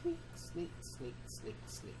 sneak, sneak, sneak, sneak,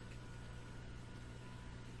 sneak.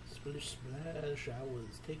 Splish splash, I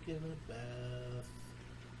was taking a bath.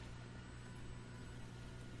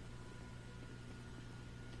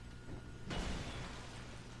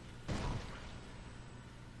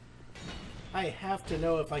 I have to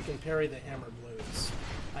know if I can parry the hammer blows.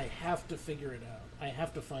 I have to figure it out. I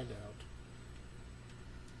have to find out.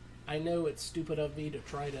 I know it's stupid of me to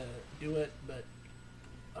try to do it, but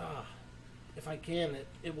if I can,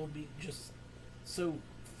 it will be just so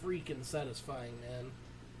freaking satisfying, man.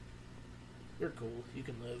 You're cool. You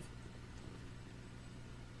can live.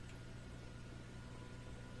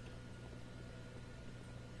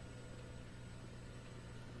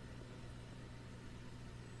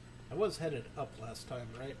 I was headed up last time,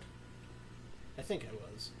 right? I think I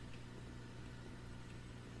was.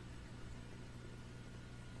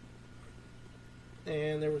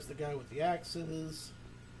 And there was the guy with the axes.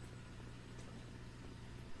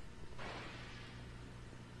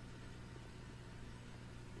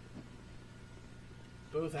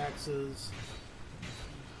 Both axes.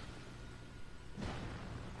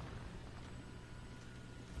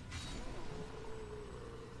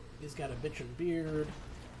 He's got a bitchin' beard.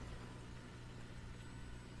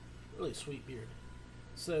 Really sweet beard.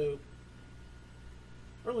 So,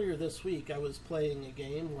 earlier this week I was playing a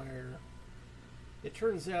game where it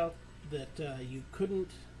turns out that you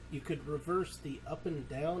could reverse the up and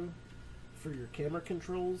down for your camera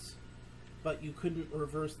controls, but you couldn't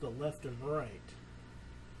reverse the left and right.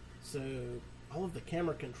 So all of the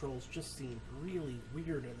camera controls just seemed really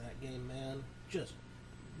weird in that game, man. Just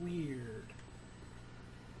weird.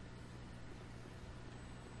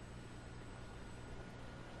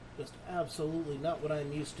 Just absolutely not what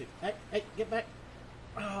I'm used to. Hey, get back!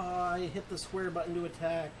 Ah, I hit the square button to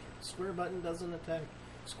attack. Square button doesn't attack.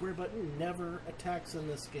 Square button never attacks in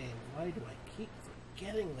this game. Why do I keep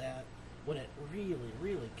forgetting that when it really,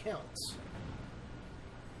 really counts?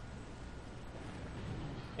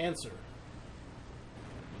 Answer.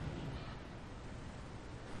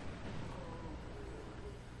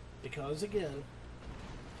 Because, again,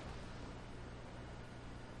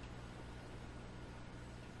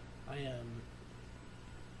 I am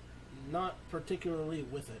not particularly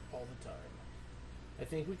with it all the time. I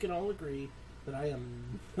think we can all agree that I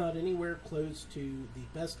am not anywhere close to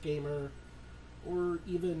the best gamer or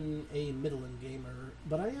even a middling gamer,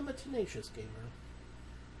 but I am a tenacious gamer.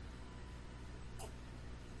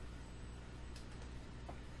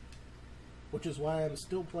 Which is why I'm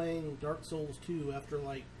still playing Dark Souls 2 after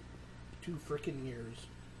like 2 frickin' years.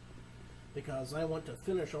 Because I want to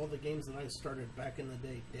finish all the games that I started back in the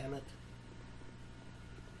day, damn it.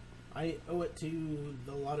 I owe it to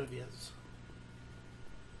the lot of yous.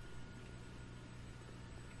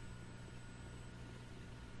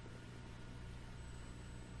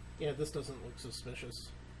 Yeah, this doesn't look suspicious.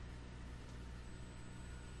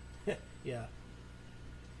 Yeah.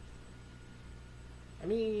 I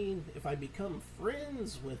mean, if I become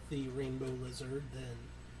friends with the rainbow lizard, then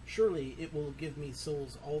surely it will give me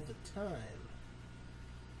souls all the time.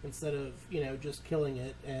 Instead of, you know, just killing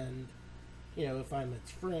it and, you know, if I'm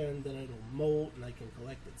its friend, then it'll molt and I can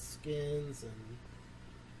collect its skins and...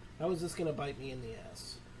 How is this gonna bite me in the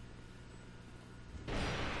ass?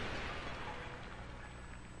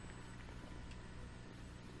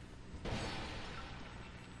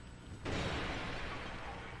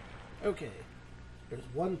 Okay, there's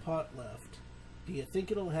one pot left. Do you think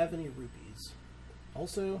it'll have any rupees?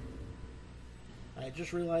 Also, I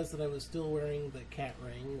just realized that I was still wearing the cat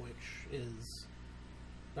ring, which is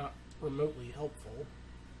not remotely helpful.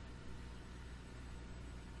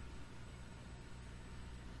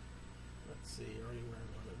 Let's see, already wearing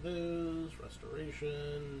one of those.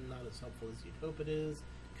 Restoration, not as helpful as you'd hope it is.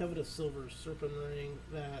 Covetous silver serpent ring,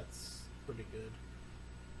 that's pretty good.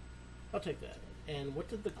 I'll take that. And what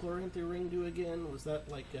did the Chloranthy ring do again? Was that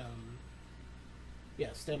like,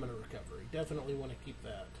 yeah, stamina recovery. Definitely want to keep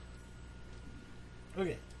that.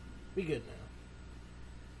 Okay, be good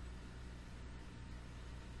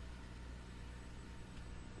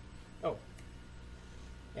now. Oh.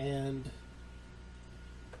 And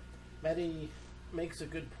Maddie makes a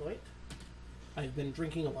good point. I've been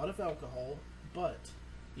drinking a lot of alcohol, but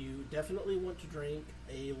you definitely want to drink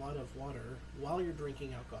a lot of water while you're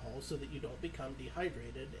drinking alcohol so that you don't become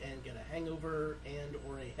dehydrated and get a hangover and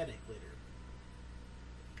or a headache later.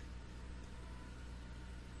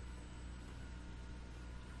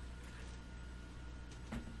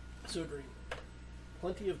 So drink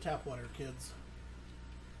plenty of tap water, kids.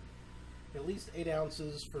 At least 8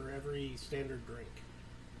 ounces for every standard drink.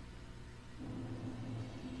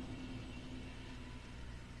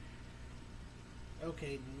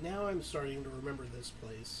 Okay, now I'm starting to remember this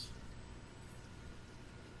place.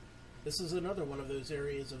 This is another one of those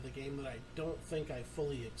areas of the game that I don't think I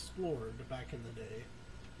fully explored back in the day.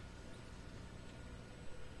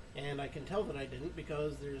 And I can tell that I didn't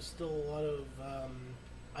because there's still a lot of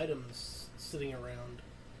items sitting around.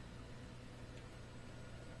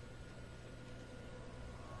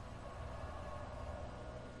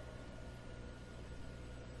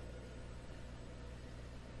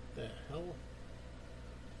 The hell?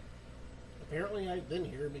 Apparently I've been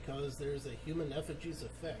here because there's a human effigy's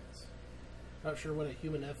effect. Not sure what a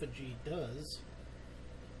human effigy does.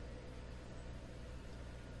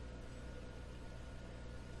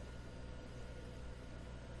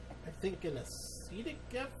 I think an ascetic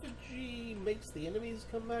effigy makes the enemies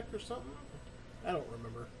come back or something? I don't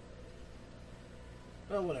remember.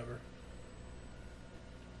 Oh, whatever.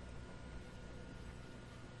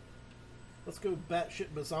 Let's go batshit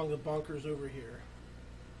bazonga bonkers over here.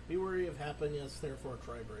 Be wary of happiness, therefore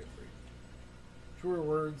try bravery. Truer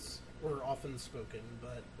words were often spoken,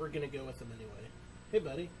 but we're gonna go with them anyway. Hey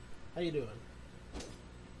buddy, how you doing?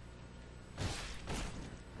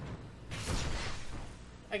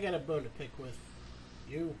 I got a bone to pick with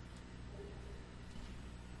you.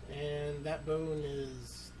 And that bone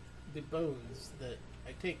is the bones that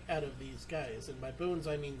I take out of these guys. And by bones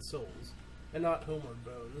I mean souls, and not homeward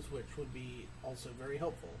bones, which would be also very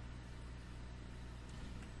helpful.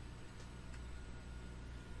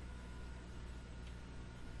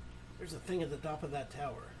 There's a thing at the top of that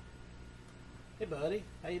tower. Hey buddy,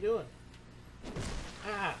 how you doing?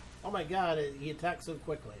 Ah! Oh my god, he attacks so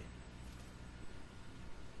quickly.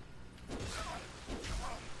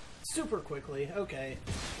 Super quickly, okay.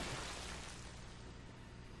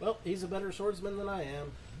 Well, he's a better swordsman than I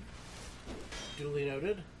am. Duly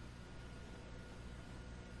noted.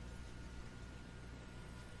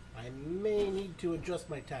 I may need to adjust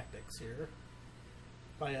my tactics here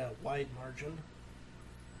by a wide margin.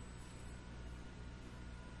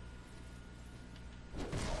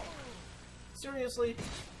 Seriously?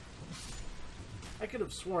 I could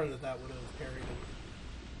have sworn that that would have parried him.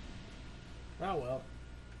 Oh well.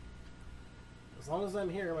 As long as I'm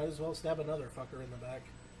here, I might as well stab another fucker in the back.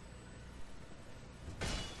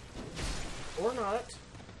 Or not.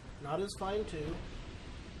 Not is fine too.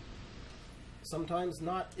 Sometimes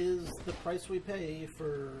not is the price we pay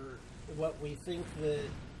for what we think that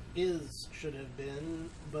is should have been,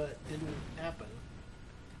 but didn't happen.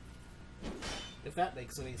 If that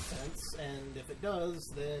makes any sense, and if it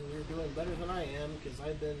does, then you're doing better than I am, because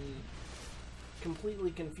I've been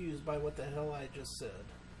completely confused by what the hell I just said.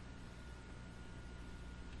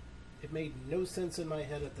 It made no sense in my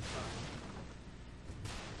head at the time.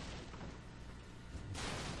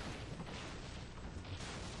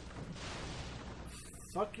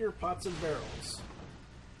 Fuck your pots and barrels.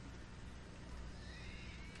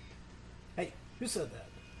 Hey, who said that?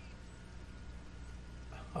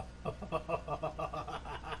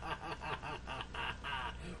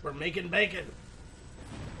 We're making bacon.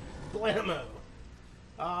 Blammo.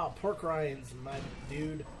 Ah, pork rinds, my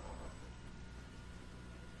dude.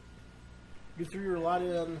 You threw your lot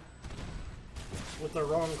in with the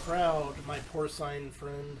wrong crowd, my porcine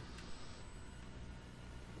friend.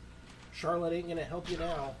 Charlotte ain't gonna help you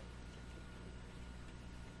now.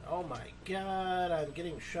 Oh my god, I'm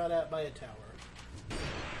getting shot at by a tower.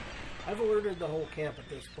 I've alerted the whole camp at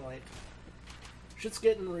this point. Shit's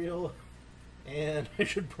getting real, and I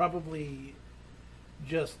should probably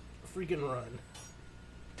just freaking run.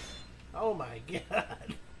 Oh my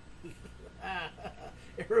god.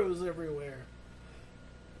 Arrows everywhere.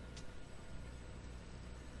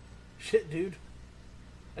 Shit, dude.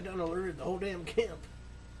 I done alerted the whole damn camp.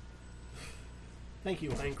 Thank you,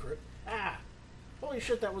 Heinkrit. Ah! Holy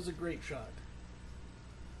shit, that was a great shot.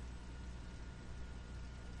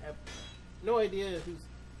 I have no idea who's...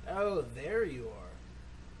 Oh, there you are.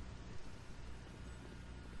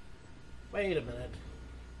 Wait a minute.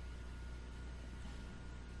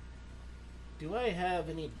 Do I have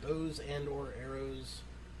any bows and or arrows?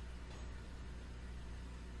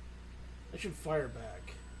 I should fire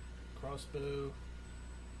back. Crossbow.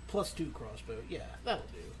 +2 crossbow. Yeah, that'll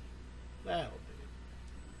do. That'll do.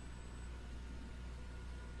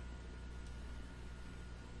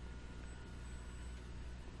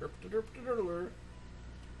 Derp-derp-derp-derp.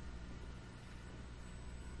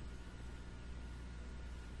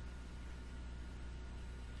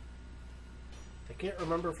 I can't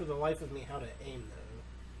remember for the life of me how to aim, though.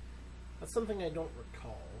 That's something I don't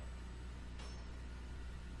recall.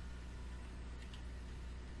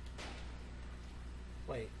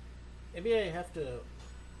 Wait. Maybe I have to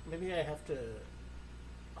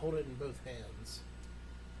hold it in both hands.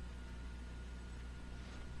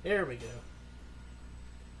 There we go.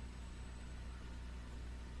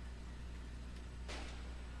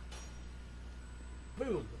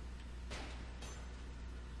 Boom.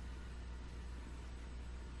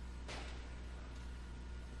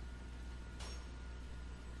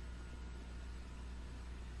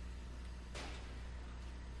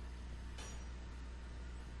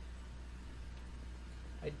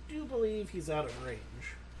 I do believe he's out of range.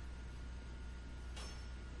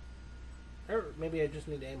 Or maybe I just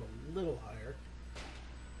need to aim a little higher.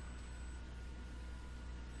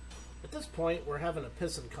 At this point, we're having a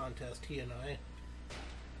pissing contest, he and I.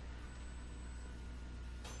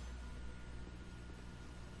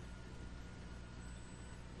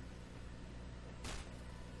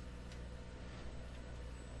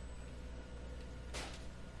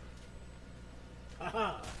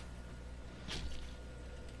 Aha!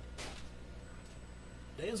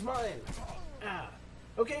 Day is mine! Ah!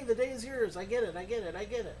 Okay, the day is yours! I get it, I get it, I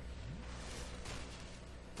get it!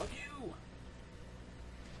 Fuck you!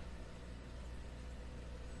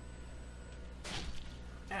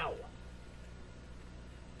 Ow!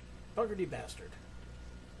 Buggerty bastard.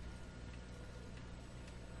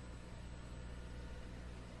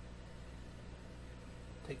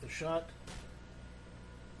 Take the shot.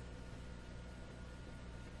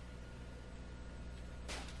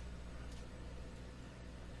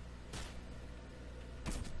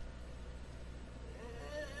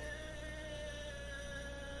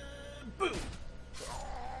 Boom!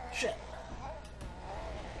 Shit.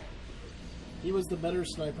 He was the better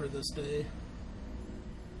sniper this day.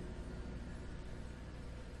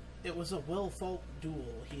 It was a well-fought duel,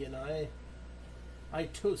 he and I. I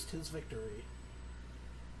toast his victory.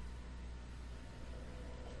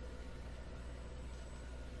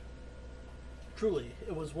 Truly,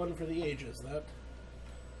 it was one for the ages, that.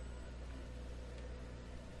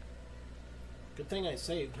 Good thing I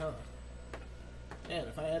saved, huh? Man,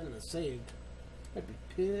 if I hadn't have saved, I'd be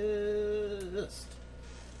pissed.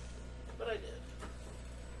 But I did.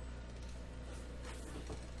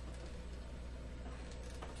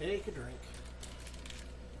 Take a drink.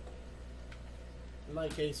 In my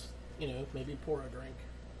case, you know, maybe pour a drink.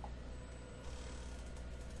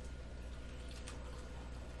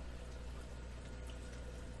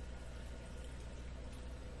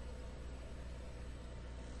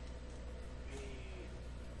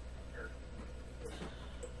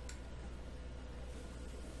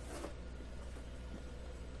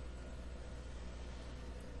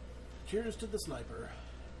 cheers to the sniper.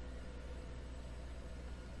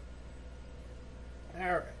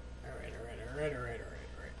 Alright.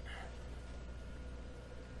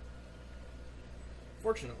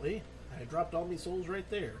 Fortunately, I dropped all my souls right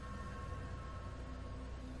there.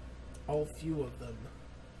 All few of them.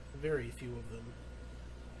 Very few of them.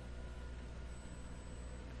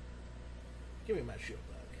 Give me my shield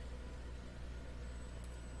back.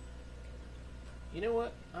 You know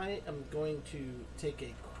what? I am going to take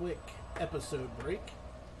a quick episode break,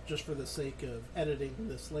 just for the sake of editing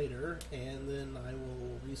this later, and then I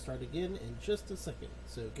will restart again in just a second.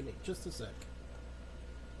 So give me just a sec.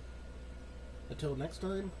 Until next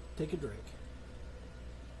time, take a drink.